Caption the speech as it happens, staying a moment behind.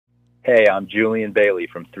Hey, I'm Julian Bailey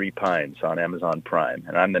from Three Pines on Amazon Prime,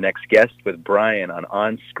 and I'm the next guest with Brian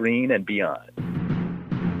On Screen and Beyond.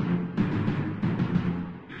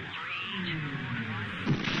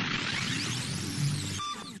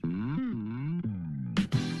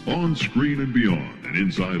 On Screen and Beyond, an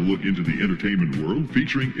inside look into the entertainment world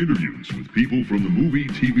featuring interviews with people from the movie,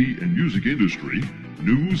 TV, and music industry,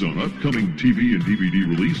 news on upcoming TV and DVD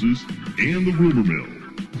releases, and the rumor mill.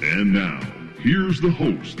 And now, here's the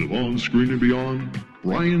host of On Screen and Beyond,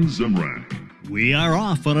 Brian Zemrak. We are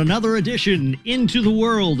off on another edition into the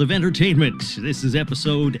world of entertainment. This is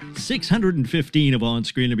episode 615 of On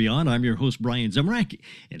Screen and Beyond. I'm your host, Brian Zemrak,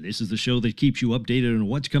 and this is the show that keeps you updated on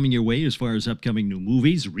what's coming your way as far as upcoming new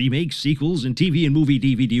movies, remakes, sequels, and TV and movie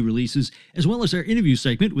DVD releases, as well as our interview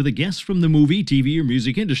segment with a guest from the movie, TV, or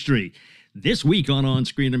music industry. This week on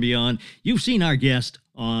Screen and Beyond, you've seen our guest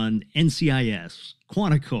on NCIS,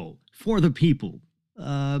 Quantico, For the People,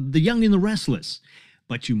 The Young and the Restless.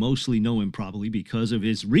 But you mostly know him probably because of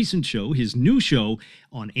his recent show, his new show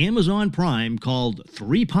on Amazon Prime called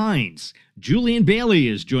Three Pines. Julian Bailey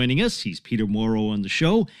is joining us. He's Peter Morrow on the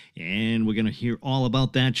show, and we're going to hear all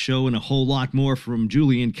about that show and a whole lot more from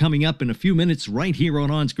Julian coming up in a few minutes right here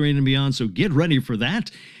on Screen and Beyond, so get ready for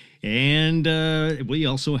that. And we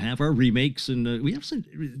also have our remakes, and we have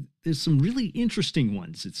there's some really interesting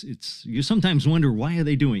ones. It's you sometimes wonder, why are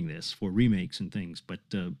they doing this for remakes and things, but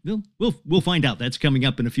we'll find out. That's coming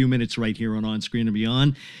up in a few minutes right here on Screen and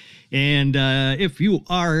Beyond. And if you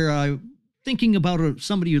are thinking about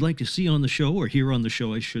somebody you'd like to see on the show, or hear on the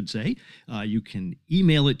show, I should say, you can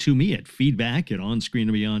email it to me at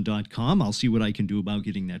feedback@onscreenandbeyond.com. I'll see what I can do about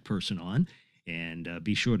getting that person on. And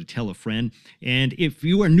be sure to tell a friend. And if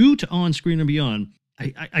you are new to On Screen and Beyond,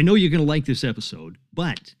 I know you're going to like this episode,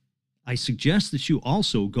 but I suggest that you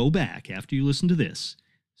also go back after you listen to this,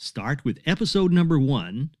 start with episode number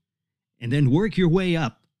 1, and then work your way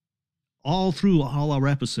up all through all our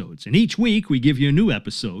episodes. And each week we give you a new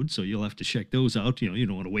episode, so you'll have to check those out. You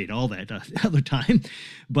don't want to wait all that other time.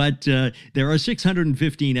 But there are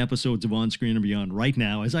 615 episodes of On Screen and Beyond right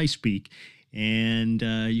now as I speak. And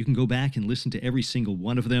you can go back and listen to every single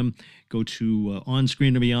one of them. Go to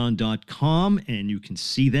onscreenandbeyond.com and you can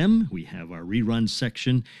see them. We have our rerun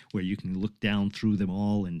section where you can look down through them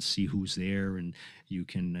all and see who's there, and you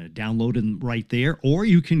can download them right there. Or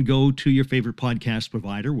you can go to your favorite podcast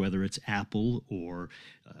provider, whether it's Apple or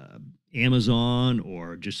Amazon,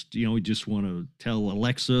 or just want to tell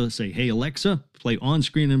Alexa, say, "Hey Alexa, play On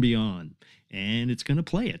Screen and Beyond." And it's going to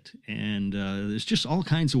play it. And there's just all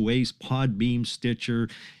kinds of ways, Podbeam, Stitcher,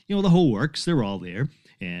 the whole works. They're all there.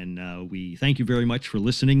 And we thank you very much for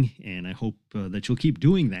listening, and I hope that you'll keep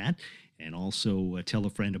doing that. And also tell a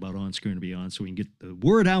friend about On Screen and Beyond so we can get the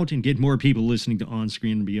word out and get more people listening to On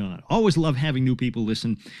Screen and Beyond. Always love having new people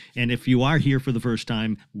listen. And if you are here for the first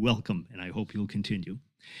time, welcome, and I hope you'll continue.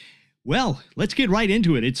 Well, let's get right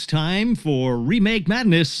into it. It's time for Remake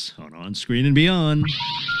Madness on Screen and Beyond.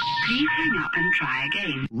 Please hang up and try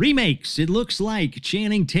again. Remakes. It looks like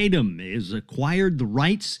Channing Tatum has acquired the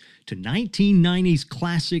rights to 1990s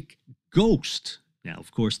classic Ghost. Now,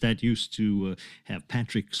 of course, that used to have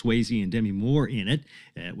Patrick Swayze and Demi Moore in it.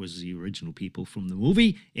 That was the original people from the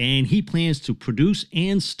movie. And he plans to produce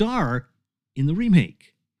and star in the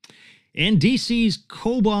remake. And DC's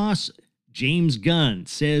co-boss, James Gunn,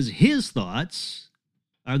 says his thoughts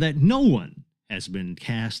are that no one has been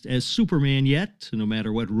cast as Superman yet, no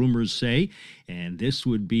matter what rumors say, and this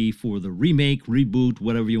would be for the remake, reboot,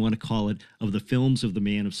 whatever you want to call it, of the films of the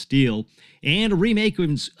Man of Steel. And a remake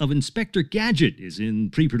of Inspector Gadget is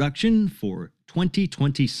in pre-production for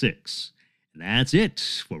 2026. And that's it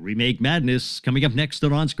for Remake Madness. Coming up next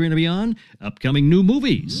on Screen and Beyond, upcoming new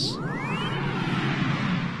movies.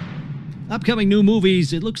 Upcoming new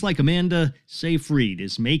movies, it looks like Amanda Seyfried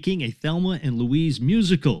is making a Thelma and Louise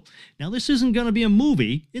musical. Now, this isn't going to be a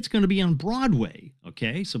movie. It's going to be on Broadway,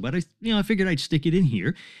 okay? But I figured I'd stick it in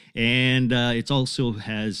here. And it also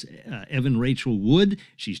has Evan Rachel Wood.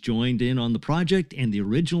 She's joined in on the project, and the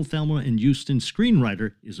original Thelma and Houston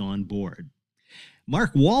screenwriter is on board.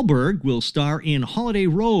 Mark Wahlberg will star in Holiday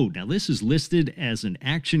Road. Now, this is listed as an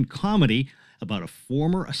action comedy about a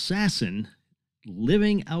former assassin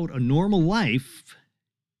living out a normal life.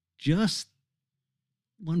 Just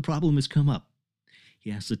one problem has come up. He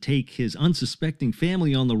has to take his unsuspecting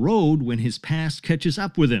family on the road when his past catches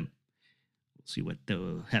up with him. We'll see what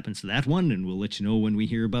happens to that one, and we'll let you know when we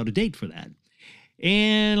hear about a date for that.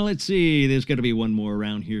 And let's see, there's got to be one more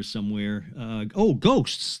around here somewhere.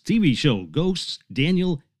 Ghosts, TV show, Ghosts,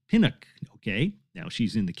 Danielle Pinnock. Okay, now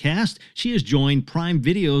she's in the cast. She has joined Prime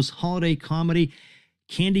Video's holiday comedy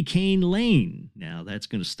Candy Cane Lane. Now, that's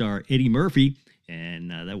going to star Eddie Murphy,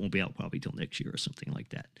 and that won't be out probably till next year or something like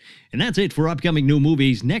that. And that's it for upcoming new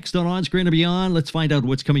movies. Next on Screen and Beyond, let's find out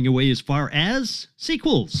what's coming your way as far as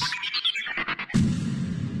sequels.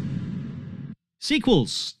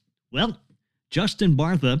 Sequels. Well, Justin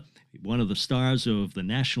Bartha, one of the stars of the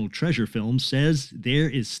National Treasure film, says there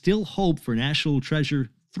is still hope for National Treasure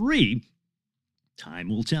 3. Time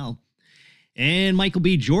will tell. And Michael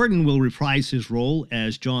B. Jordan will reprise his role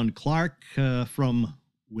as John Clark from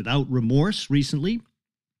Without Remorse recently,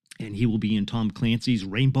 and he will be in Tom Clancy's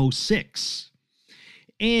Rainbow Six.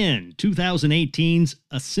 And 2018's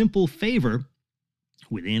A Simple Favor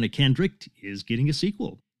with Anna Kendrick is getting a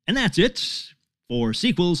sequel. And that's it for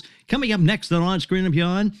sequels. Coming up next on Screen and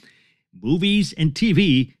Beyond, movies and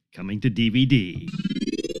TV coming to DVD.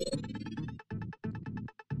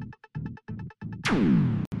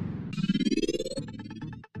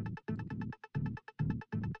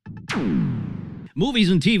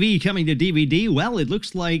 Movies and TV coming to DVD. Well, it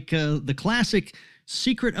looks like the classic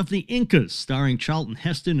Secret of the Incas, starring Charlton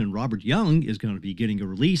Heston and Robert Young, is going to be getting a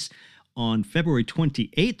release on February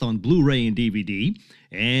 28th on Blu-ray and DVD.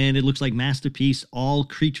 And it looks like Masterpiece All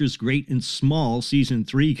Creatures Great and Small Season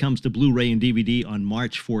 3 comes to Blu-ray and DVD on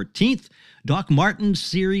March 14th. Doc Martens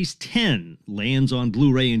Series 10 lands on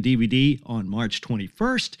Blu-ray and DVD on March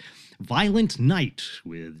 21st. Violent Night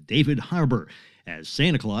with David Harbour as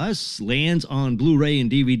Santa Claus lands on Blu-ray and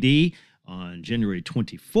DVD on January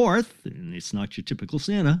 24th. And it's not your typical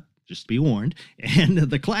Santa, just be warned. And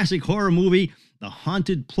the classic horror movie The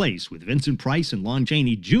Haunted Place with Vincent Price and Lon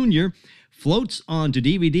Chaney Jr. floats onto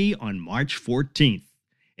DVD on March 14th.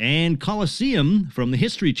 And Colosseum from the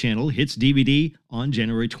History Channel hits DVD on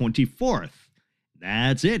January 24th.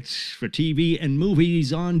 That's it for TV and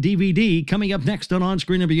movies on DVD. Coming up next on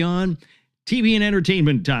Screen and Beyond, TV and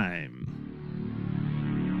entertainment time.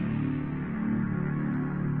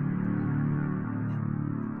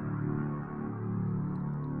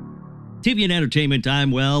 TV and entertainment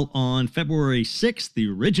time. Well, on February 6th, the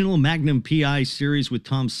original Magnum P.I. series with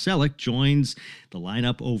Tom Selleck joins the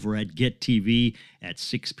lineup over at Get TV at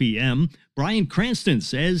 6 p.m. Bryan Cranston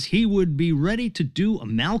says he would be ready to do a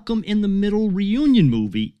Malcolm in the Middle reunion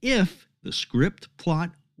movie if the script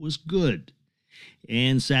plot was good.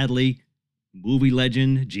 And sadly, movie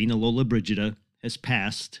legend Gina Lollobrigida has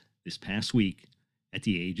passed this past week at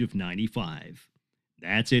the age of 95.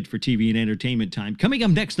 That's it for TV and entertainment time. Coming up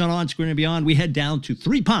next on Screen and Beyond, we head down to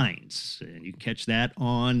Three Pines, and you can catch that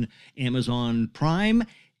on Amazon Prime.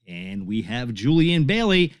 And we have Julian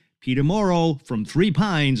Bailey, Peter Morrow from Three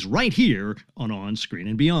Pines right here on Screen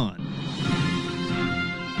and Beyond.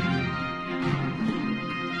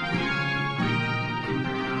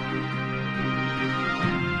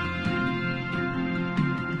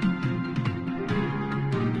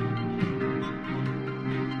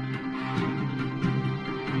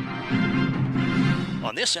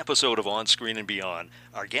 On this episode of On Screen and Beyond,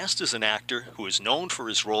 our guest is an actor who is known for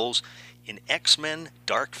his roles in X-Men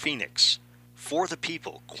Dark Phoenix, For the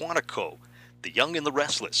People, Quantico, The Young and the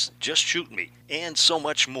Restless, Just Shoot Me, and so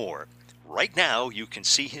much more. Right now, you can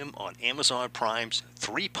see him on Amazon Prime's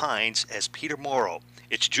Three Pines as Peter Morrow.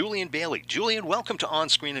 It's Julian Bailey. Julian, welcome to On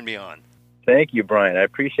Screen and Beyond. Thank you, Brian. I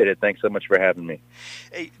appreciate it. Thanks so much for having me.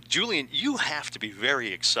 Hey, Julian, you have to be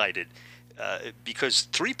very excited because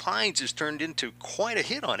Three Pines has turned into quite a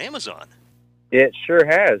hit on Amazon. It sure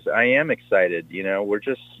has. I am excited. You know, we're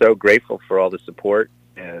just so grateful for all the support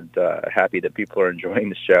and happy that people are enjoying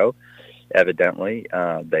the show. Evidently,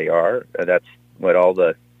 they are. That's what all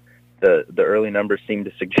the early numbers seem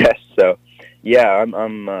to suggest. So, yeah,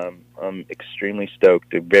 I'm extremely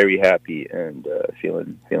stoked, very happy, and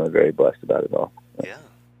feeling very blessed about it all. Yeah.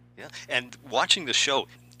 And watching the show,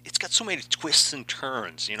 it's got so many twists and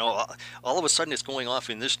turns. You know, all of a sudden it's going off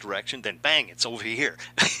in this direction, then bang, it's over here.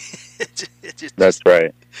 That's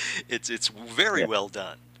right. It's very well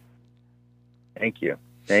done. Thank you.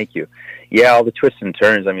 Yeah, all the twists and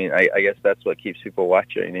turns. I mean, I guess that's what keeps people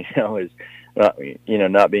watching. You know, is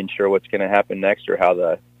not being sure what's going to happen next or how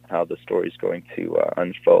the story's going to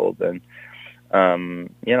unfold. And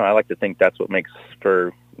I like to think that's what makes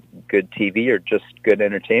for good TV or just good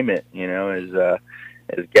entertainment. You know, is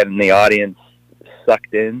getting the audience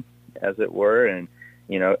sucked in, as it were, and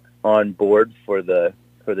on board for the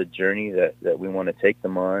journey that we want to take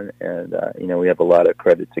them on. And we have a lot of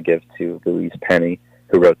credit to give to Louise Penny,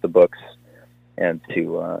 who wrote the books, and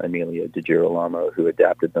to Amelia DiGirolamo, who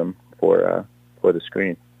adapted them for the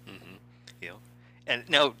screen. Mm-hmm. Yeah. And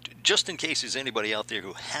now, just in case there's anybody out there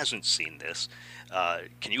who hasn't seen this,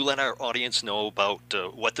 can you let our audience know about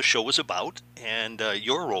what the show is about and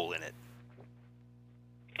your role in it?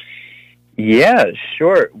 Yeah,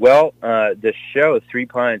 sure. Well, the show Three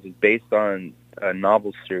Pines is based on a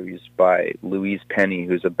novel series by Louise Penny,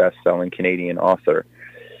 who's a best-selling Canadian author.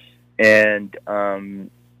 And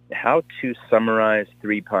how to summarize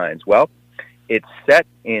Three Pines? Well, it's set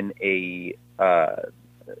in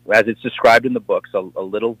as it's described in the books, a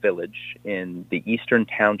little village in the eastern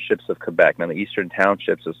townships of Quebec. Now, the eastern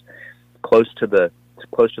townships is close to the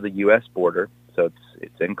U.S. border, so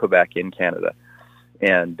it's in Quebec, in Canada.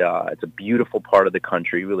 And it's a beautiful part of the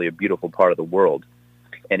country, really a beautiful part of the world.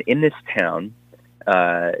 And in this town,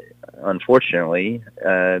 unfortunately,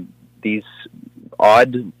 these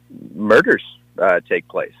odd murders take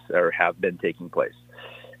place, or have been taking place.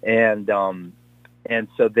 And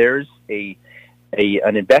so there's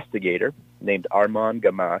an investigator named Armand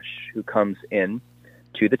Gamache who comes in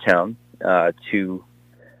to the town to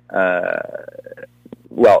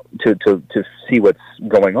see what's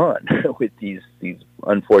going on with these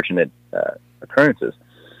unfortunate occurrences.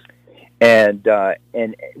 And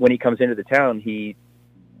when he comes into the town, he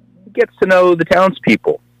gets to know the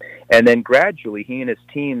townspeople. And then gradually, he and his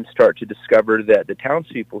team start to discover that the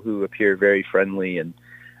townspeople, who appear very friendly and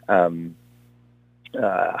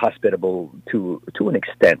hospitable to an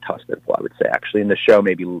extent, hospitable, I would say. Actually, in the show,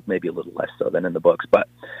 maybe a little less so than in the books. But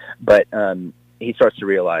he starts to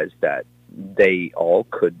realize that they all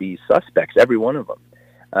could be suspects, every one of them.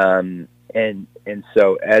 And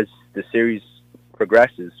so as the series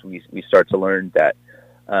progresses, we start to learn that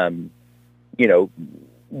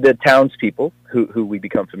the townspeople who we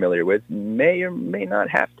become familiar with may or may not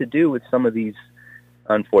have to do with some of these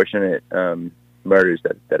unfortunate murders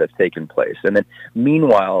that have taken place. And then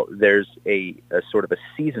meanwhile, there's a sort of a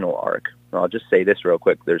seasonal arc. I'll just say this real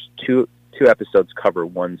quick. There's two episodes cover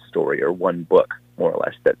one story or one book, more or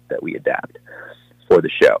less, that we adapt for the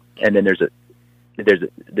show. And then there's a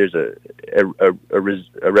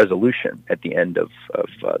resolution at the end of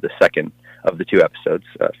the second of the two episodes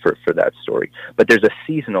for that story. But there's a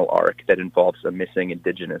seasonal arc that involves a missing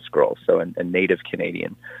Indigenous girl, so a Native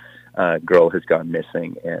Canadian girl has gone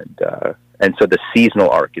missing, and so the seasonal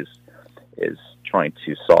arc is trying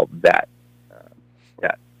to solve that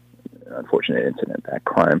unfortunate incident, that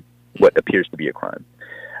crime, what appears to be a crime.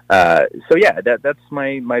 So yeah, that's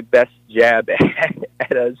my best jab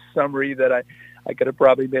at a summary that I could have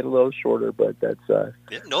probably made a little shorter, but that's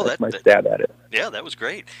my stab at it. Yeah, that was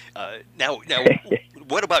great. Now,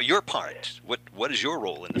 what about your part? What is your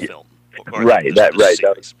role in the film? Right. That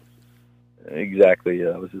was, exactly.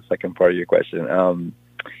 That was the second part of your question.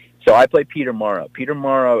 So I play Peter Morrow. Peter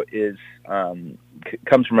Morrow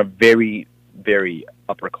comes from a very, very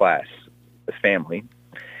upper class family.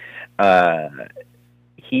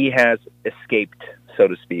 He has escaped, so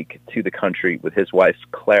to speak, to the country with his wife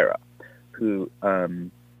Clara, who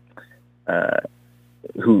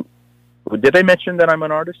did I mention that I'm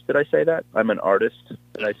an artist? Did I say that? I'm an artist.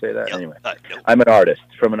 Did I say that? Yeah. Anyway, No. I'm an artist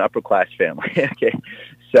from an upper class family. Okay,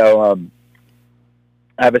 so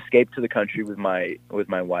I've escaped to the country with my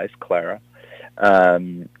wife Clara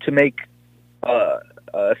to make a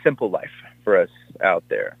simple life for us out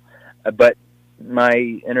there. But my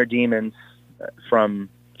inner demons from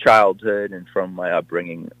childhood and from my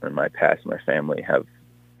upbringing and my past, my family have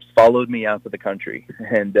followed me out to the country,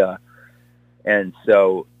 and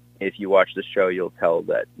so if you watch the show, you'll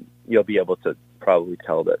be able to probably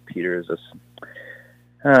tell that Peter is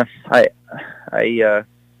I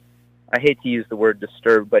hate to use the word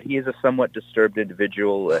disturbed, but he is a somewhat disturbed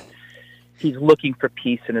individual. He's looking for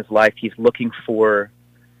peace in his life. He's looking for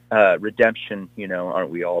redemption, aren't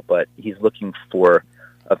we all? But he's looking for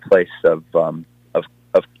a place of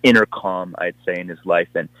inner calm, I'd say, in his life.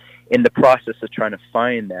 And in the process of trying to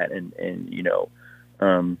find that and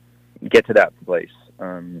get to that place,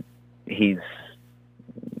 I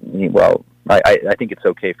think it's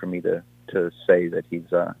okay for me to say that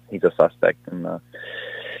he's a suspect in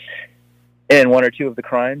one or two of the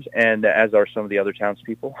crimes, and as are some of the other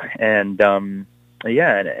townspeople. And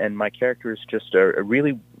and my character is just a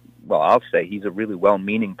really, I'll say he's a really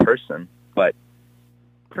well-meaning person, but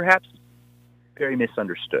perhaps very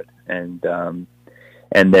misunderstood, and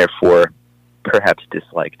therefore perhaps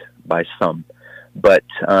disliked by some. But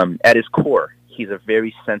at his core, he's a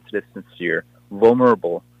very sensitive, sincere,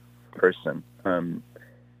 vulnerable person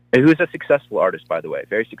who's a successful artist, by the way,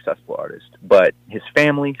 very successful artist. But his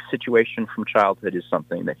family situation from childhood is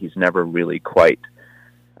something that he's never really quite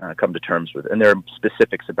come to terms with, and there are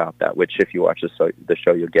specifics about that, which if you watch the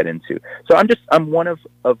show you'll get into. So I'm one of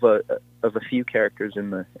a few characters in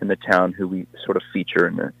the town who we sort of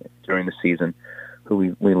feature during the season,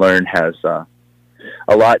 who we learn has a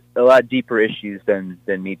lot deeper issues than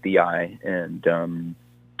meet the eye, and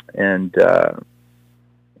and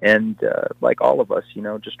like all of us,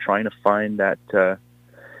 just trying to find that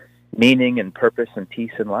meaning and purpose and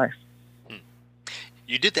peace in life.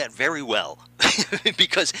 You did that very well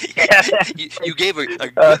because you gave a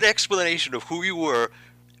good explanation of who you were,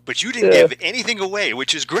 but you didn't give anything away,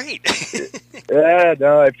 which is great. Yeah,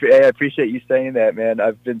 no, I appreciate you saying that, man.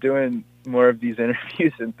 I've been doing more of these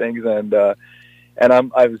interviews and things, and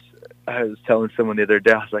I was telling someone the other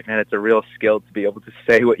day, I was like, man, it's a real skill to be able to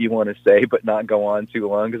say what you want to say, but not go on too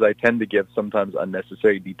long, because I tend to give sometimes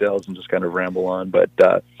unnecessary details and just kind of ramble on. But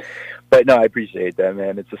no, I appreciate that,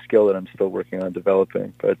 man. It's a skill that I'm still working on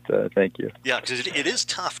developing. But thank you. Yeah, because it is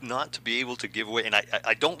tough not to be able to give away, and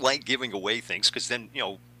I don't like giving away things, because then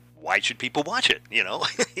why should people watch it?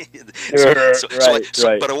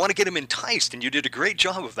 Right. But I want to get them enticed, and you did a great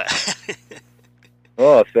job of that.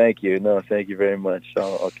 Oh, thank you. No, thank you very much.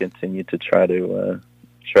 I'll continue to try to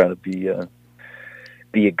be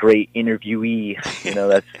a great interviewee.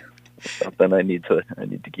 That's something I need to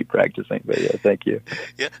keep practicing. But yeah, thank you.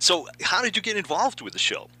 Yeah. So, how did you get involved with the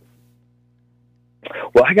show?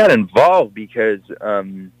 Well, I got involved because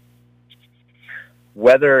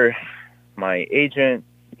whether my agent,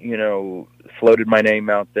 floated my name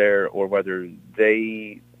out there, or whether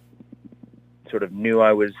they sort of knew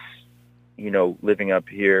I was, living up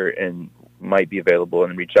here and might be available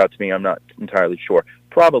and reach out to me, I'm not entirely sure.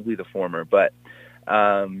 Probably the former, but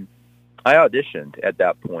I auditioned at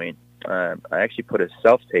that point. I actually put a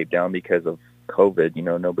self-tape down because of COVID.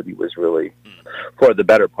 Nobody was really, for the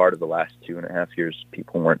better part of the last 2.5 years,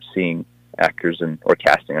 people weren't seeing actors or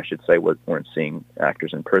casting, I should say, weren't seeing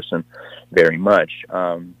actors in person very much.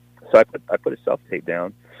 So I put a self-tape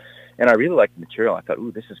down, and I really liked the material. I thought,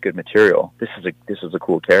 ooh, this is good material. This is a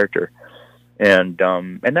cool character. And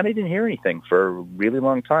then I didn't hear anything for a really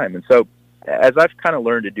long time. And so, as I've kind of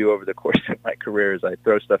learned to do over the course of my career, is I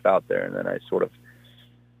throw stuff out there and then I sort of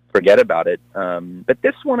forget about it. But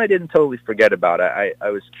this one I didn't totally forget about. I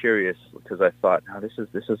was curious because I thought, oh, this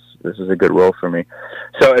is a good role for me.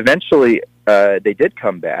 So eventually they did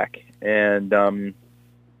come back, and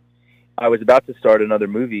I was about to start another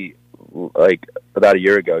movie like about a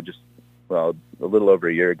year ago, a little over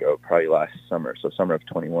a year ago, probably last summer, so summer of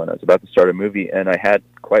 21. I was about to start a movie, and I had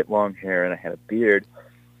quite long hair, and I had a beard,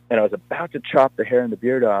 and I was about to chop the hair and the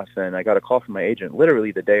beard off, and I got a call from my agent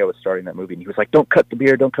literally the day I was starting that movie, and he was like, don't cut the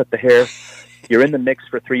beard, don't cut the hair. You're in the mix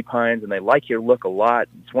for Three Pines, and they like your look a lot.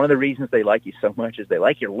 It's one of the reasons they like you so much is they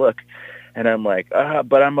like your look. And I'm like,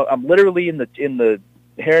 but I'm literally in the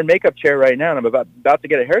hair and makeup chair right now, and I'm about to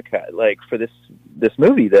get a haircut, like for this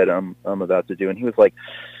movie that I'm about to do. And he was like,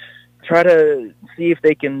 try to see if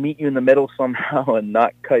they can meet you in the middle somehow and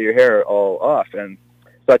not cut your hair all off. And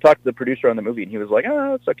so I talked to the producer on the movie, and he was like,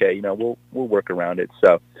 oh, it's okay, we'll work around it.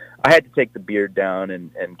 So I had to take the beard down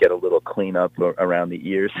and get a little cleanup around the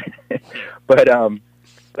ears. but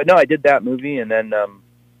no, I did that movie, and then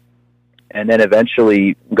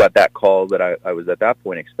eventually got that call that I was at that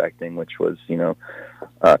point expecting, which was,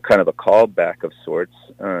 kind of a callback of sorts.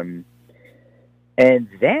 And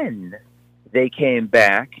then they came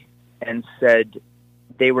back and said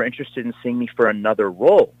they were interested in seeing me for another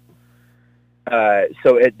role.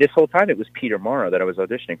 So this whole time it was Peter Morrow that I was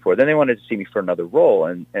auditioning for. Then they wanted to see me for another role,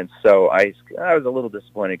 and so I was a little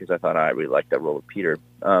disappointed because I thought I really liked that role of Peter.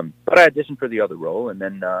 But I auditioned for the other role, and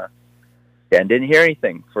then didn't hear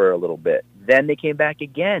anything for a little bit. Then they came back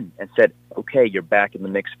again and said, okay, you're back in the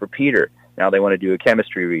mix for Peter. Now they want to do a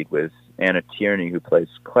chemistry read with Anna Tierney, who plays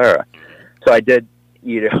Clara. So I did,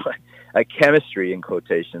 a chemistry in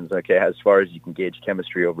quotations, okay, as far as you can gauge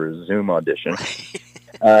chemistry over a Zoom audition.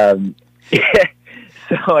 So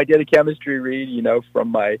I did a chemistry read, from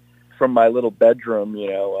my little bedroom,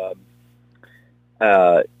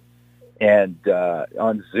 and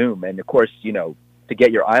on Zoom. And of course, to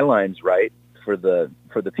get your eye lines right for the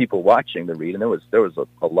people watching the read, and there was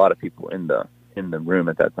a lot of people in the room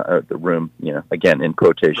at that time, or the room, again in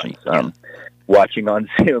quotations, watching on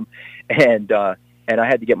Zoom, and I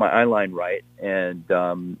had to get my eye line right, and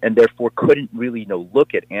therefore couldn't really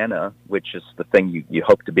look at Anna, which is the thing you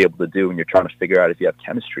hope to be able to do when you're trying to figure out if you have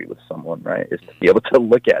chemistry with someone, right? Is to be able to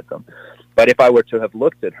look at them. But if I were to have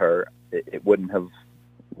looked at her, it wouldn't have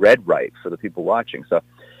read right for the people watching. So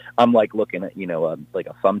I'm like looking at like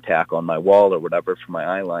a thumbtack on my wall or whatever for my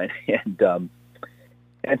eye line,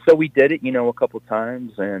 and so we did it a couple of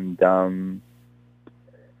times, and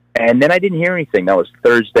then I didn't hear anything. That was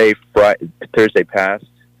Thursday passed,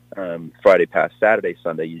 Friday passed, Saturday,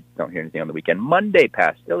 Sunday, you don't hear anything on the weekend. Monday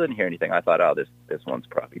passed, still didn't hear anything. I thought, oh, this one's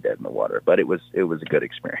probably dead in the water. But it was a good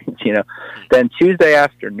experience, Then Tuesday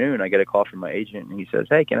afternoon, I get a call from my agent, and he says,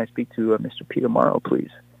 hey, can I speak to Mr. Peter Morrow,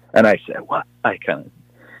 please? And I said, "What?" I kind of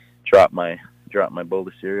dropped my bowl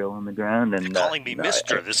of cereal on the ground, and calling me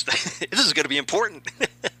Mister. This is going to be important.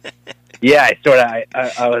 Yeah,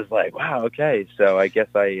 I was like, wow, okay. So I guess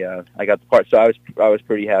I got the part. So I was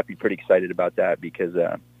pretty happy, pretty excited about that because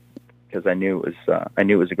I knew it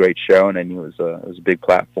was a great show, and I knew it was a big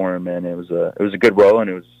platform, and it was a good role, and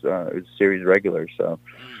it was a series regular. So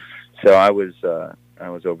I was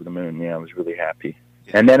over the moon. Yeah, I was really happy.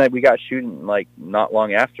 Yeah. And then we got shooting like not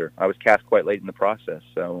long after. I was cast quite late in the process,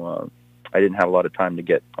 so I didn't have a lot of time to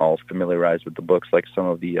get all familiarized with the books like some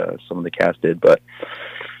of the cast did, but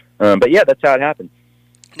yeah, that's how it happened.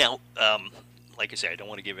 Now, like I say, I don't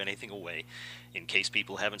want to give anything away in case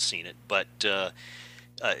people haven't seen it, but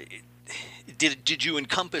did you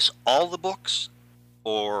encompass all the books,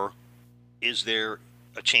 or is there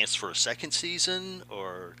a chance for a second season?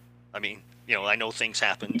 Or, I mean, I know things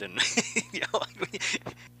happened, and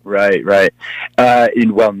Right.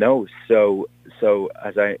 Well, no. So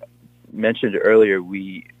as I mentioned earlier,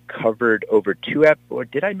 we covered over or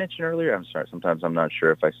did I mention earlier? I'm sorry. Sometimes I'm not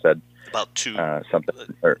sure if I said about two something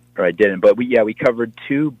or I didn't. But we covered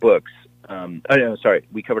 2 books.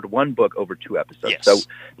 We covered 1 book over 2 episodes. Yes. So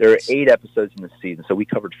there are 8 episodes in the season. So we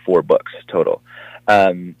covered 4 books total.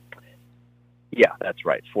 Yeah, that's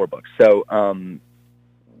right, 4 books. So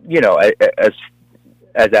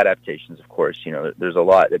as adaptations, of course, there's a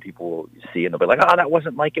lot that people will see and they'll be like, "Oh, that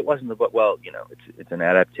wasn't like it wasn't the book." Well, it's an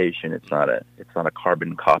adaptation. It's not a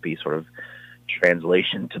carbon copy sort of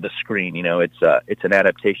translation to the screen. It's an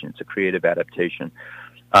adaptation. It's a creative adaptation.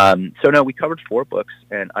 So no, we covered 4 books,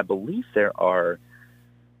 and I believe there are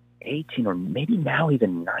 18 or maybe now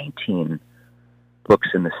even 19 books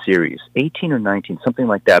in the series. 18 or 19, something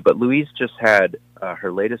like that. But Louise just had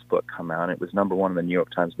her latest book come out. It was #1 on the New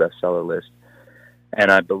York Times bestseller list. And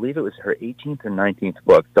I believe it was her 18th or 19th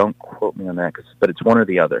book. Don't quote me on that, but it's one or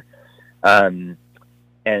the other. And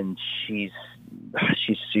she's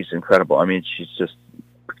incredible. I mean, she's just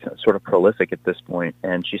sort of prolific at this point.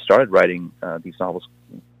 And she started writing these novels,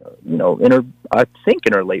 in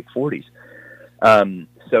her late 40s.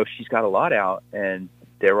 So she's got a lot out, and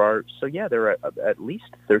there are at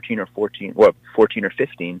least 13 or 14, 14 or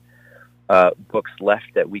 15 books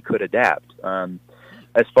left that we could adapt.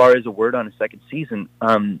 As far as a word on a second season,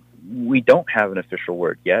 we don't have an official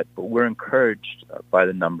word yet, but we're encouraged by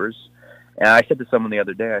the numbers. And I said to someone the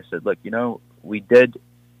other day, I said, "Look, we did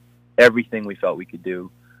everything we felt we could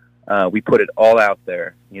do. We put it all out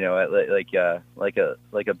there, like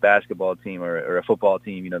a basketball team or a football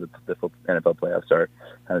team. The NFL playoffs are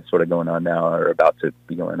kind of sort of going on now, or about to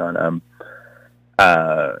be going on.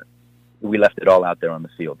 We left it all out there on the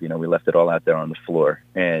field. We left it all out there on the floor,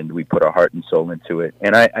 and we put our heart and soul into it.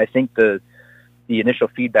 And I think the initial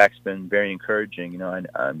feedback's been very encouraging.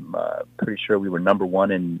 I'm pretty sure we were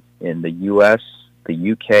 #1 in the U.S., the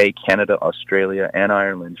U.K., Canada, Australia, and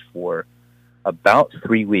Ireland for about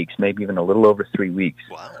 3 weeks, maybe even a little over 3 weeks.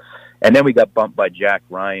 Wow. And then we got bumped by Jack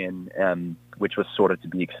Ryan, which was sort of to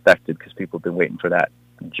be expected because people have been waiting for that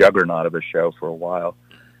juggernaut of a show for a while.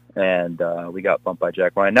 And we got bumped by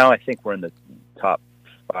Jack Ryan. Now I think we're in the top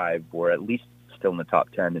 5, or at least still in the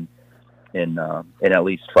top 10 in at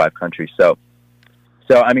least 5 countries. So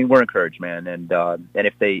I mean, we're encouraged, man. And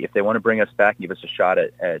if they want to bring us back and give us a shot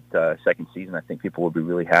at second season, I think people will be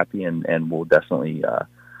really happy, and we'll definitely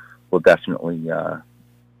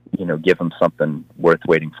give them something worth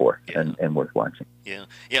waiting for and worth watching. Yeah,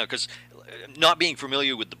 because not being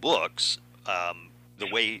familiar with the books, the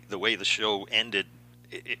way the show ended.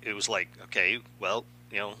 It was like, okay, well,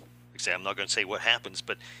 like I say, I'm not going to say what happens,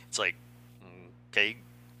 but it's like, okay,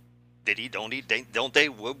 did he? Don't he? Don't they?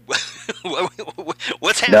 What's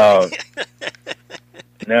happening?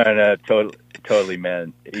 No, totally,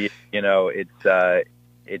 man. They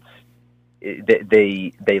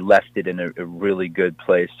left it in a really good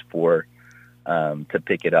place for to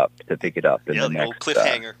pick it up in the next old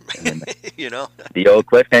cliffhanger. The old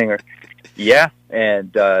cliffhanger. Yeah,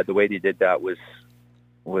 and the way they did that was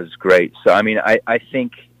great. So I mean, I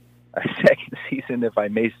think a second season, if I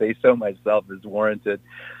may say so myself, is warranted,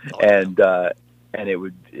 and it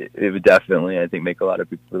would definitely, I think, make a lot of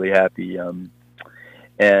people really happy.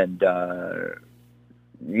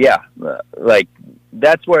 Like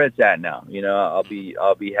that's where it's at now. I'll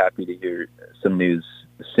be happy to hear some news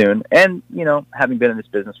soon. And having been in this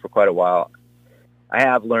business for quite a while, I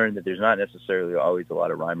have learned that there's not necessarily always a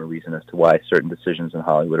lot of rhyme or reason as to why certain decisions in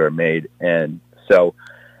Hollywood are made. And so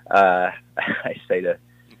I say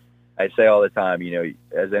all the time,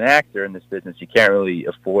 as an actor in this business, you can't really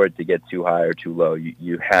afford to get too high or too low.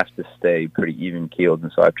 You have to stay pretty even keeled,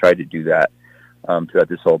 and so I've tried to do that throughout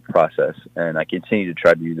this whole process, and I continue to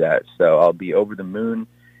try to do that. So I'll be over the moon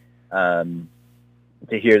to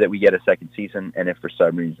hear that we get a second season, and if for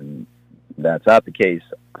some reason that's not the case,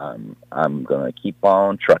 I'm gonna keep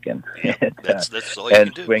on trucking That's all you can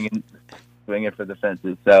do. Swinging for the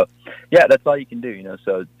fences. So, yeah, that's all you can do.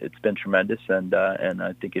 So it's been tremendous, and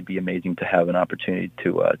I think it'd be amazing to have an opportunity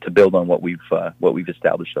to build on what we've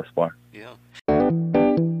established thus far. Yeah.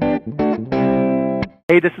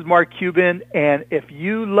 Hey, this is Mark Cuban, and if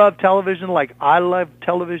you love television like I love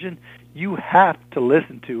television, you have to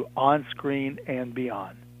listen to On Screen and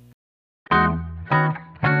Beyond.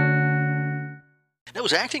 Now,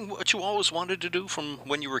 was acting what you always wanted to do from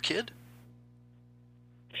when you were a kid?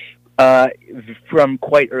 From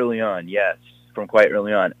quite early on, yes. From quite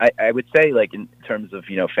early on. I would say, like, in terms of,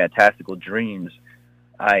 fantastical dreams,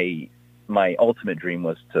 my ultimate dream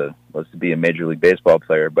was to be a Major League Baseball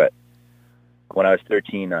player, but when I was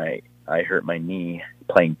 13, I hurt my knee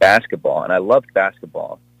playing basketball, and I loved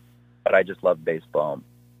basketball, but I just loved baseball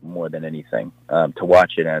more than anything. To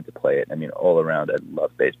watch it and to play it, I mean, all around, I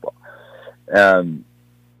loved baseball. And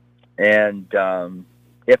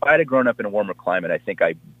if I had grown up in a warmer climate, I think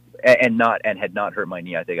had not hurt my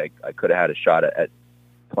knee, I think I could have had a shot at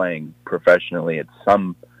playing professionally at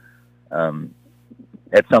some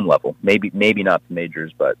level. Maybe not the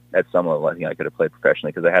majors, but at some level, I think I could have played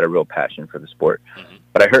professionally because I had a real passion for the sport. Mm-hmm.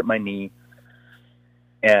 But I hurt my knee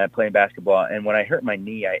playing basketball, and when I hurt my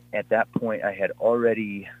knee, at that point I had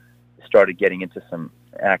already started getting into some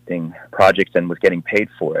acting projects and was getting paid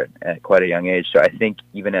for it at quite a young age. So I think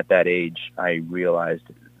even at that age, I realized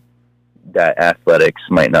that athletics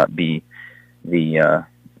might not be in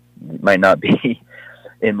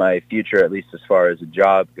my future, at least as far as a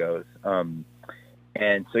job goes.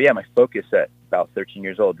 And so, yeah, my focus at about 13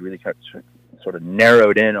 years old really sort of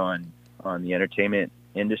narrowed in on the entertainment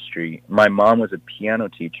industry. My mom was a piano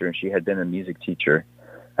teacher, and she had been a music teacher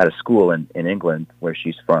at a school in England where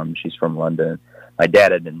she's from. She's from London. My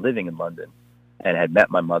dad had been living in London and had met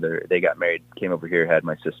my mother. They got married, came over here, had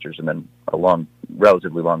my sisters, and then a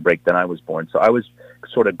relatively long break. Then I was born. So I was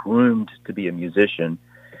sort of groomed to be a musician.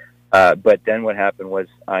 But then what happened was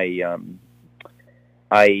I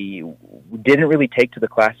didn't really take to the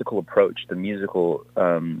classical approach, the musical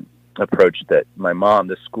approach that my mom,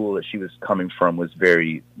 the school that she was coming from, was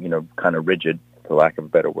very, kind of rigid, for lack of a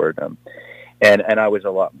better word. And I was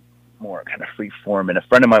a lot more kind of free form. And a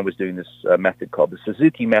friend of mine was doing this method called the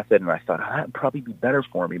Suzuki method, and I thought, that would probably be better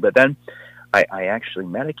for me. But then I actually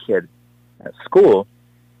met a kid at school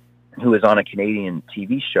who was on a Canadian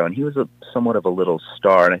TV show, and he was somewhat of a little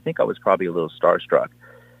star, and I think I was probably a little starstruck.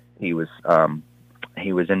 He was I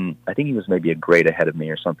think he was maybe a grade ahead of me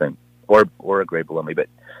or something, or a grade below me. But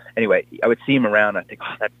anyway, I would see him around, and I think,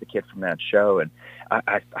 that's the kid from that show. And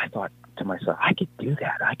I thought to myself, I could do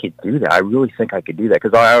that. I really think I could do that,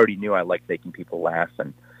 because I already knew I liked making people laugh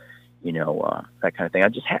and, that kind of thing.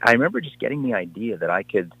 I remember just getting the idea that I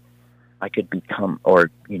could become or,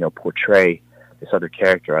 portray this other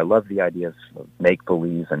character. I love the idea of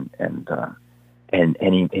make-believe and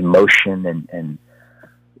any emotion and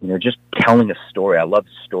just telling a story. I love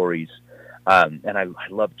stories. And I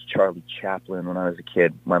loved Charlie Chaplin when I was a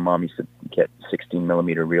kid. My mom used to get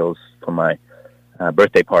 16-millimeter reels for my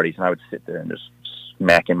birthday parties, and I would sit there and just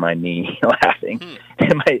smacking my knee laughing.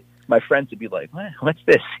 And my friends would be like, what's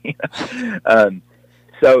this?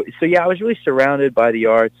 So yeah, I was really surrounded by the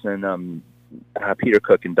arts, and Peter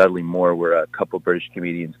Cook and Dudley Moore were a couple British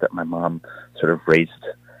comedians that my mom sort of raised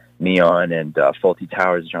me on, and Fawlty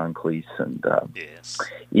Towers, John Cleese, and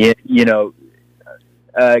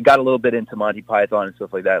got a little bit into Monty Python and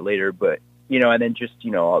stuff like that later, but and then just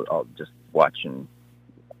I'll just watching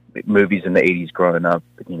movies in the 80s growing up,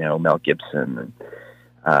 Mel Gibson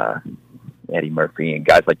and Eddie Murphy and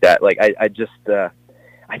guys like that. Like I just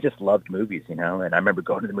loved movies, and I remember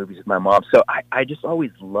going to the movies with my mom. So I just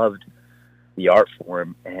always loved the art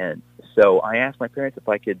form, and so I asked my parents if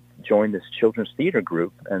I could join this children's theater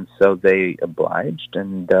group, and so they obliged,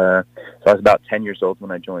 and so I was about 10 years old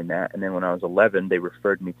when I joined that, and then when I was 11, they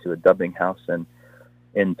referred me to a dubbing house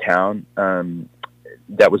in town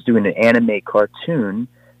that was doing an anime cartoon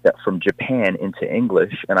that from Japan into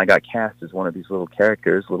English, and I got cast as one of these little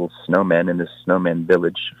characters, little snowmen in this snowman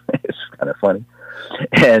village. It's kind of funny,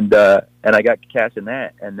 and I got cast in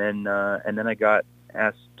that, and then I got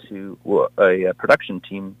asked to a production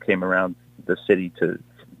team came around the city to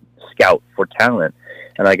scout for talent,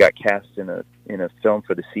 and I got cast in a film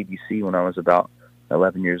for the CBC when I was about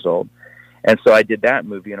 11 years old, and so I did that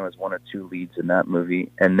movie, and I was one of two leads in that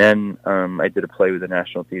movie, and then I did a play with the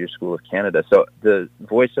National Theatre School of Canada. So the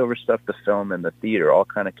voiceover stuff, the film, and the theater all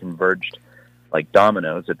kind of converged like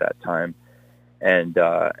dominoes at that time. And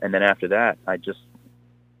then after that, I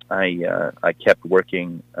kept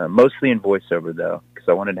working mostly in voiceover though, because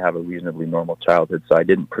I wanted to have a reasonably normal childhood. So I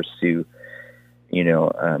didn't pursue,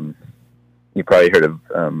 you probably heard of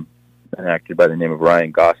an actor by the name of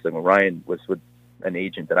Ryan Gosling. Well, Ryan was with an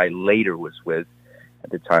agent that I later was with at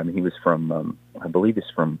the time. He was from, I believe he's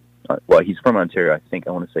from, he's from Ontario. I think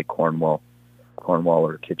I want to say Cornwall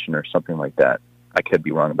or Kitchener, something like that. I could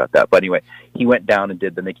be wrong about that. But anyway, he went down and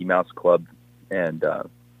did the Mickey Mouse Club, and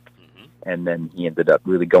then he ended up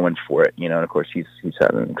really going for it, and of course he's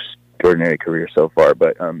had an extraordinary career so far.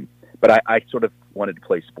 But I sort of wanted to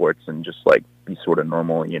play sports and just like be sort of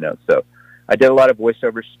normal, so I did a lot of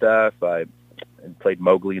voiceover stuff. I played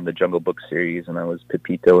Mowgli in the Jungle Book series, and I was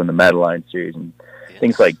Pepito in the Madeline series, and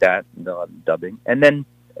things like that, and a lot of dubbing. And then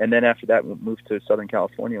after that, we moved to Southern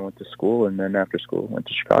California, went to school, and then after school, went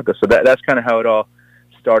to Chicago. So that's kind of how it all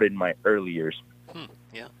started in my early years.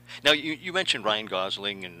 Yeah. Now, you mentioned Ryan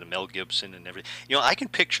Gosling and Mel Gibson and everything. I can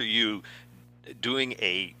picture you doing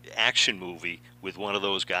a action movie with one of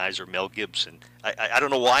those guys or Mel Gibson. I don't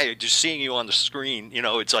know why, just seeing you on the screen,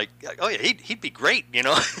 it's like, oh yeah, he'd be great,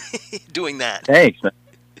 doing that. Thanks, man.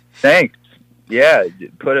 Thanks. Yeah,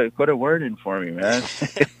 put a word in for me, man.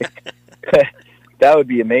 That would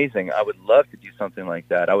be amazing. I would love to do something like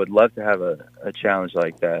that. I would love to have a challenge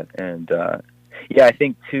like that. And I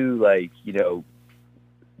think too, like,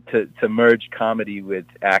 to merge comedy with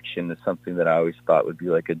action is something that I always thought would be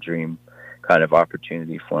like a dream kind of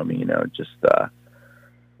opportunity for me.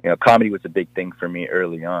 Comedy was a big thing for me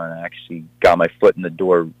early on. I actually got my foot in the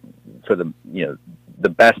door for the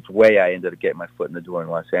best way I ended up getting my foot in the door in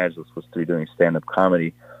Los Angeles was through doing stand-up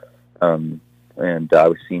comedy. And I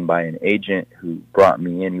was seen by an agent who brought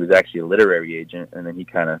me in. He was actually a literary agent, and then he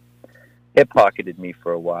kind of hip-pocketed me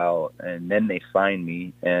for a while, and then they signed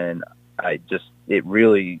me, and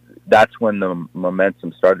that's when the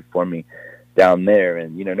momentum started for me down there.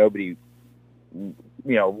 And, nobody,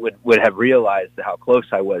 would have realized how close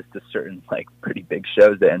I was to certain, like, pretty big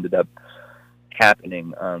shows that ended up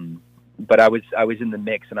happening. But I was in the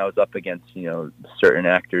mix, and I was up against, certain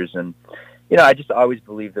actors, and, I just always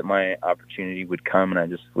believed that my opportunity would come, and I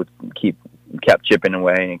just kept chipping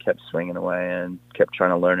away and kept swinging away and kept trying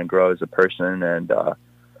to learn and grow as a person.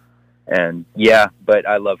 And yeah, but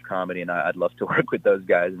I love comedy, and I'd love to work with those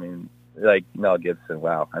guys. I mean, like Mel Gibson,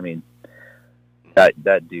 wow. I mean,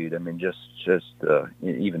 that dude, I mean, just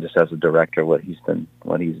even just as a director, what he's been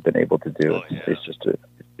able to do, it's just a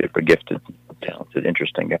super gifted, talented,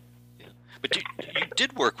 interesting guy. Yeah. But you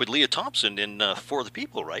did work with Leah Thompson in For the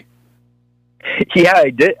People, right? Yeah,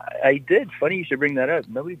 I did. Funny you should bring that up.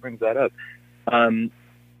 Nobody brings that up. Well,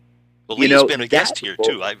 Leah's been a guest here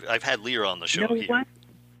too. I've had Leah on the show here. What?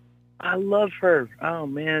 I love her. Oh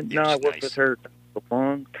man, no, I worked with her a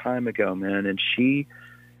long time ago, man, and she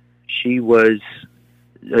was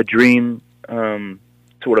a dream,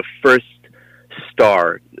 sort of first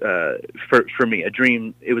star for me. A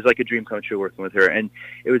dream. It was like a dream come true working with her, and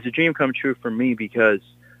it was a dream come true for me because,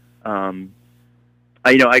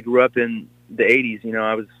 I grew up in the 80s.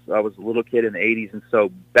 I was a little kid in the 80s, and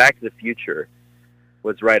so Back to the Future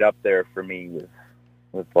was right up there for me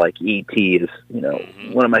with like E.T. is,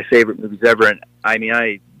 one of my favorite movies ever. And I mean,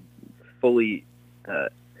 I fully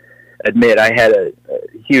admit I had a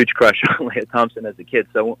huge crush on Leah Thompson as a kid.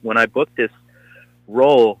 So when I booked this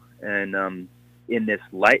role, and in this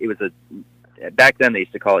it was back then they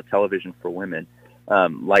used to call it Television for Women,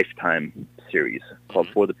 Lifetime series called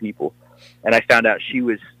For the People. And I found out she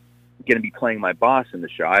was going to be playing my boss in the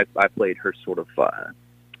show. I played her sort of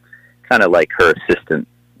kind of like her assistant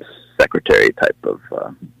secretary type of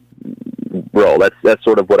role. That's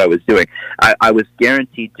sort of what I was doing. I was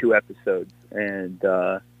guaranteed 2 episodes, and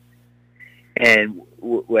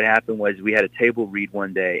what happened was we had a table read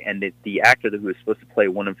one day, and the actor who was supposed to play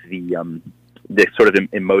one of the sort of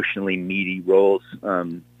emotionally meaty roles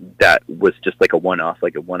that was just like a one-off,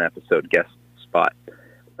 like a 1-episode guest spot,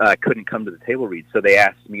 couldn't come to the table read, so they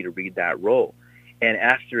asked me to read that role. And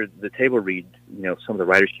after the table read, some of the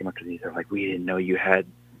writers came up to me. They're like, "We didn't know you had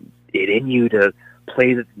it in you to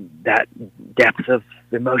play that depth of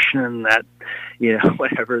emotion and that,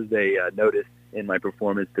 whatever they noticed in my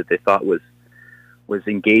performance that they thought was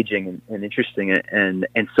engaging and interesting." And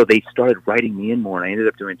so they started writing me in more, and I ended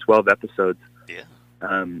up doing 12 episodes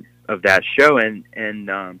of that show. And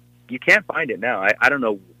you can't find it now. I don't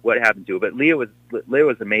know what happened to it, but Leah was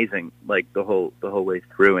amazing, like the whole way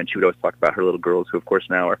through. And she would always talk about her little girls, who of course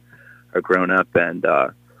now are grown up. And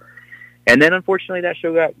then unfortunately that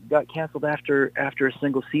show got canceled after a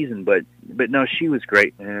single season. But no, she was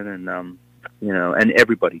great, man. And and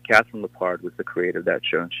everybody. Catherine Lepard was the creator of that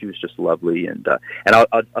show, and she was just lovely. And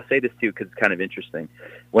I'll say this too because it's kind of interesting.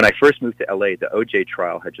 When I first moved to LA, the OJ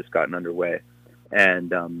trial had just gotten underway,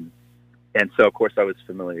 and so of course I was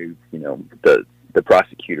familiar, the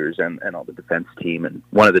prosecutors and all the defense team, and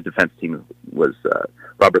one of the defense team was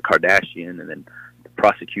Robert Kardashian, and then the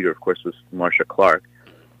prosecutor, of course, was Marcia Clark,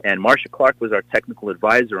 and Marcia Clark was our technical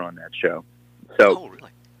advisor on that show. So, Oh,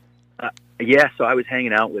 really? So I was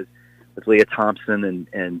hanging out with Leah Thompson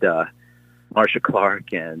and Marcia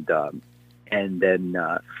Clark, and then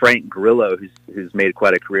Frank Grillo, who's made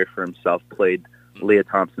quite a career for himself, played Leah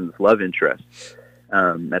Thompson's love interest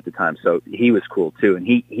at the time. So he was cool too, and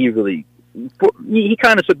he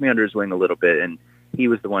kind of took me under his wing a little bit, and he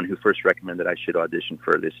was the one who first recommended I should audition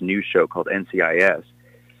for this new show called NCIS,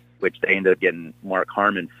 which they ended up getting Mark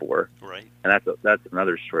Harmon for. Right. And that's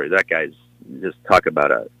another story. That guy's just talk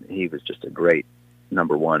about he was just a great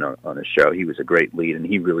number one on the show. He was a great lead, and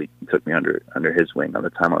he really took me under his wing on the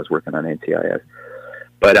time I was working on NCIS.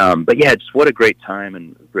 But yeah, just what a great time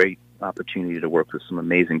and great opportunity to work with some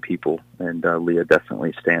amazing people, and Leah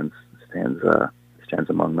definitely stands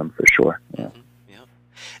among them for sure. Yeah. Mm-hmm. Yeah.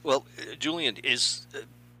 Well, Julian,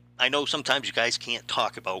 I know sometimes you guys can't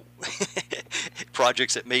talk about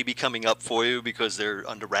projects that may be coming up for you because they're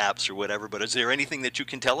under wraps or whatever, but is there anything that you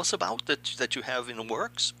can tell us about that you have in the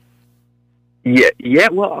works? Yeah.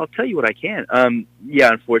 Well, I'll tell you what I can.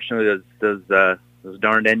 Unfortunately, those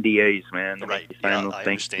darned NDAs, man. Right. I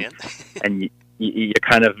understand. And you're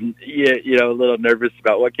kind of a little nervous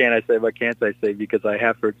about what can I say, what can't I say, because I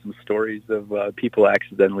have heard some stories of people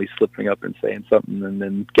accidentally slipping up and saying something and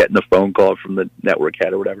then getting a phone call from the network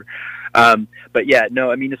head or whatever. But yeah,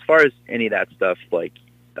 no, I mean, as far as any of that stuff, like,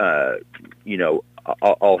 I'll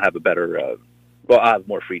have a better, I'll have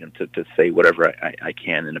more freedom to say whatever I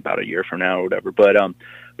can in about a year from now or whatever. But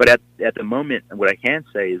at the moment, what I can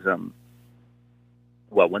say is,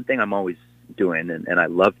 one thing I'm always doing and I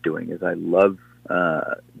love doing is I love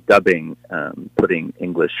dubbing, putting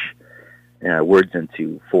English words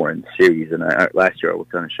into foreign series. And last year I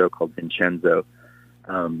worked on a show called Vincenzo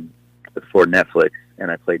for Netflix,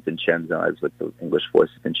 and I played Vincenzo. I was with the English voice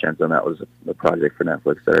of Vincenzo, and that was a project for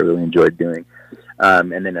Netflix that I really enjoyed doing.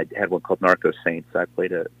 And then I had one called Narco Saints. I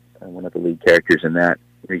played one of the lead characters in that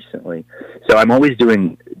recently. So I'm always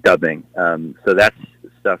doing dubbing. So that's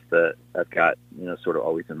stuff that I've got, sort of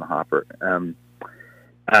always in the hopper.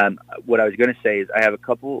 What I was going to say is I have a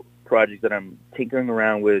couple projects that I'm tinkering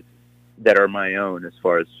around with that are my own as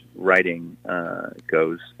far as writing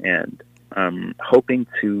goes, and I'm hoping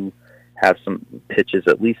to have some pitches,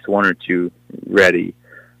 at least one or two, ready,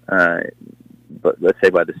 but let's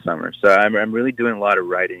say by the summer. So I'm really doing a lot of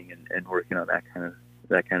writing and working on that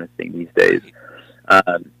kind of thing these days.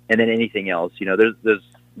 And then anything else, there's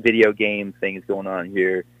video game things going on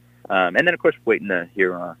here, and then of course waiting to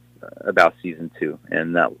hear about season 2,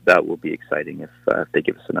 and that will be exciting if they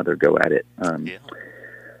give us another go at it.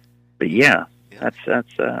 But yeah, that's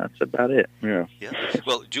about it. Yeah.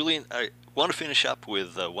 Well, Julian, I want to finish up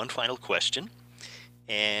with one final question,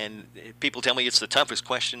 and people tell me it's the toughest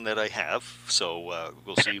question that I have. So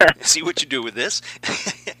we'll see what you do with this.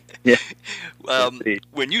 Yeah.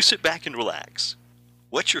 When you sit back and relax,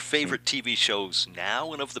 what's your favorite TV shows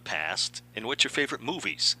now and of the past, and what's your favorite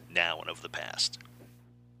movies now and of the past?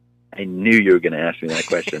 I knew you were going to ask me that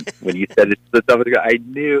question when you said it's the toughest. I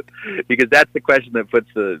knew, because that's the question that puts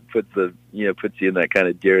you in that kind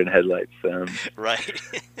of deer in headlights right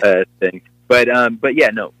thing. But yeah,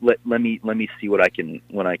 no. Let me see what I can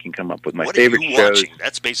come up with. My what favorite are you shows. Watching?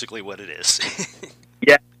 That's basically what it is.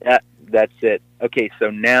 Yeah, that's it. Okay, so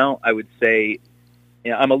now I would say,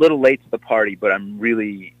 I'm a little late to the party, but I'm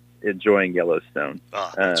really enjoying Yellowstone.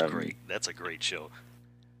 Oh, that's great. That's a great show.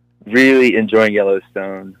 Really enjoying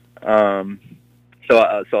Yellowstone. So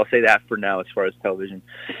I'll say that for now as far as television.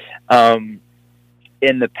 In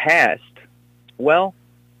the past, well,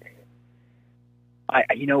 I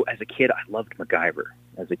as a kid, I loved MacGyver.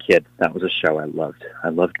 As a kid, that was a show I loved. I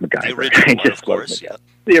loved MacGyver. The original I one, just of course. loved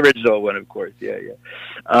the original one, of course. Yeah.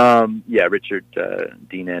 Richard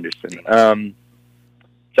Dean Anderson.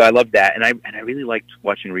 So I loved that, and I really liked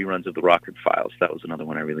watching reruns of The Rockford Files. That was another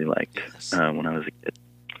one I really liked when I was a kid.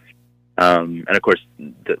 And of course,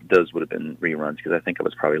 those would have been reruns because I think I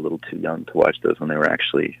was probably a little too young to watch those when they were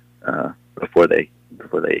actually before they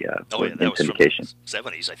went in syndication.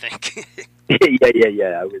 From the 70s, I think.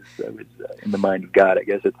 Yeah. I was in the mind of God, I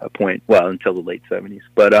guess, at that point. Well, until the late 70s.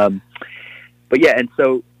 But yeah, and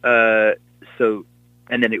so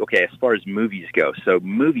and then as far as movies go, so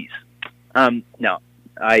movies. Now,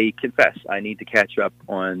 I confess I need to catch up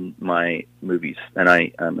on my movies, and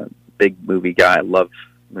I'm a big movie guy. I love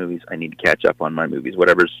movies. I need to catch up on my movies,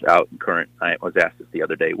 whatever's out and current. I was asked this the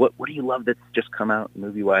other day, what do you love that's just come out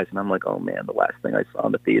movie-wise? And I'm like, oh, man, the last thing I saw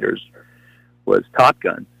in the theaters was Top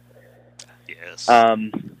Gun. Yes.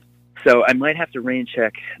 So I might have to rain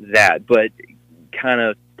check that, but kind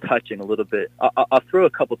of touching a little bit. I'll throw a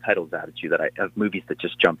couple titles out at you of movies that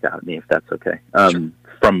just jumped out at me, if that's okay, Sure.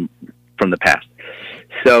 from the past.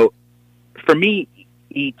 So for me,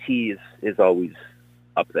 E.T. is always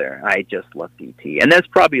up there. I just love E.T. And there's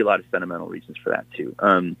probably a lot of sentimental reasons for that, too.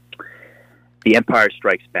 The Empire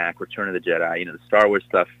Strikes Back, Return of the Jedi, the Star Wars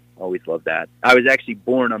stuff, always loved that. I was actually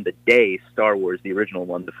born on the day Star Wars, the original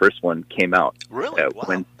one, the first one, came out. Really?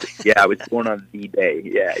 Wow. I was born on the day.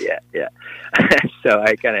 Yeah. So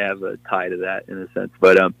I kind of have a tie to that in a sense.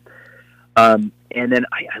 But and then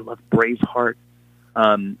I love Braveheart.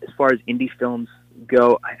 As far as indie films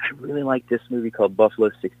go, I really like this movie called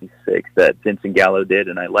Buffalo 66 that Vincent Gallo did,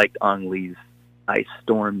 and I liked Ang Lee's The Ice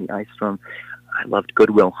Storm. I loved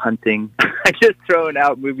Good Will Hunting. I'm just throwing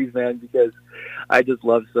out movies, man, because I just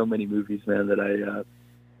love so many movies, man, that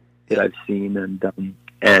I've seen and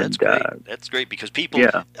that's great. That's great because people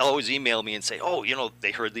Yeah. always email me and say, "Oh,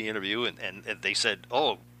 they heard the interview and they said,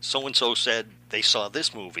 oh, so and so said they saw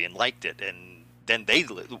this movie and liked it, and then they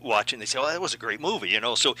watch it and they say, oh, that was a great movie."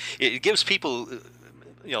 So it gives people,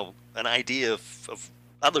 an idea of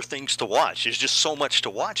other things to watch. There's just so much to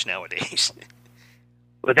watch nowadays.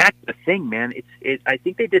 Well, that's the thing, man. I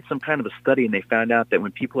think they did some kind of a study, and they found out that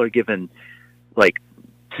when people are given like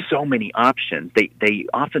so many options, they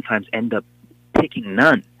oftentimes end up picking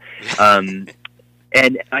none. And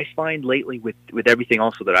I find lately with everything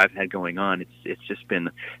also that I've had going on, it's just been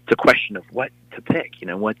a question of what to pick.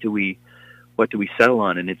 What do we settle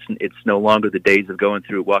on? And it's no longer the days of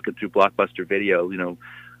walking through Blockbuster Video,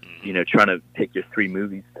 trying to pick your 3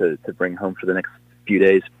 movies to bring home for the next few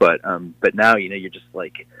days, but now you're just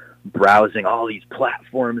like browsing all these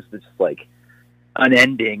platforms that's like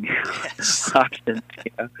unending options.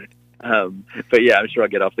 But yeah, I'm sure I'll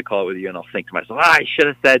get off the call with you and I'll think to myself, I should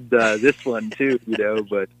have said this one too,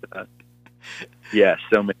 but yeah,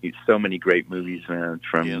 so many great movies, man.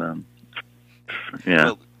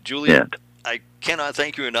 Well, Julian, I cannot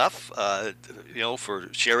thank you enough, for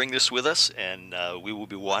sharing this with us, and we will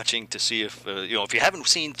be watching to see if you haven't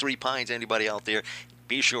seen Three Pines, anybody out there,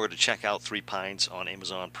 be sure to check out Three Pines on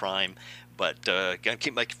Amazon Prime. But gonna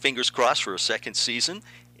keep my fingers crossed for a second season,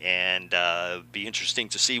 and be interesting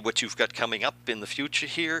to see what you've got coming up in the future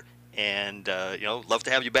here. And love to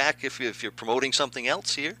have you back if you're promoting something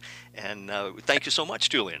else here. And thank you so much,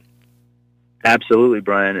 Julian. Absolutely,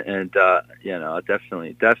 Brian, and I'll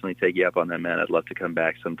definitely take you up on that, man. I'd love to come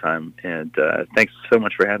back sometime, and thanks so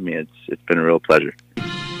much for having me. It's been a real pleasure.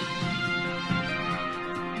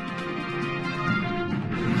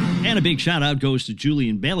 And a big shout out goes to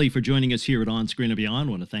Julian Bailey for joining us here at On Screen and Beyond.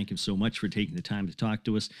 I want to thank him so much for taking the time to talk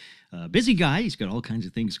to us. Busy guy, he's got all kinds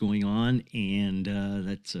of things going on, and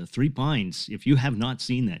that's Three Pines. If you have not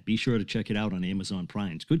seen that, be sure to check it out on Amazon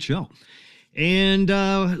Prime. It's a good show. And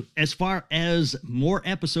as far as more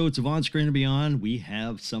episodes of On Screen and Beyond, we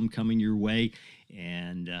have some coming your way.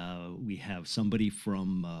 And we have somebody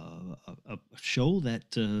from a show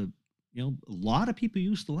that, a lot of people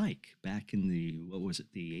used to like back in the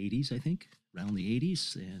 80s, I think, around the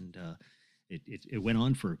 80s. And it went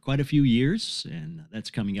on for quite a few years, and that's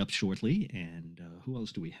coming up shortly. And who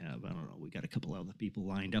else do we have? I don't know. We got a couple other people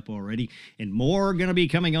lined up already, and more are going to be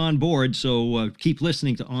coming on board. So keep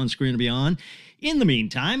listening to On Screen and Beyond. In the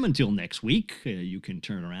meantime, until next week, you can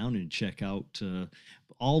turn around and check out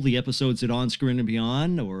all the episodes at On Screen and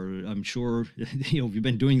Beyond, or I'm sure you've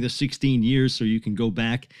been doing this 16 years, so you can go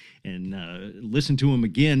back and listen to them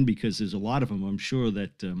again, because there's a lot of them, I'm sure,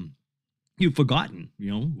 that you've forgotten,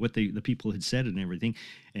 what the people had said and everything.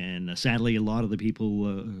 And sadly, a lot of the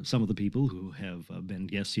people, some of the people who have been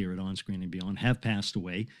guests here at On Screen and Beyond have passed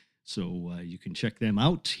away. So you can check them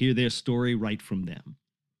out, hear their story right from them.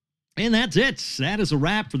 And that's it. That is a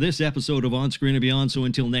wrap for this episode of On Screen and Beyond. So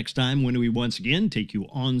until next time, when we once again take you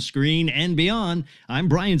on screen and beyond, I'm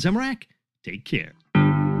Brian Zemrak. Take care.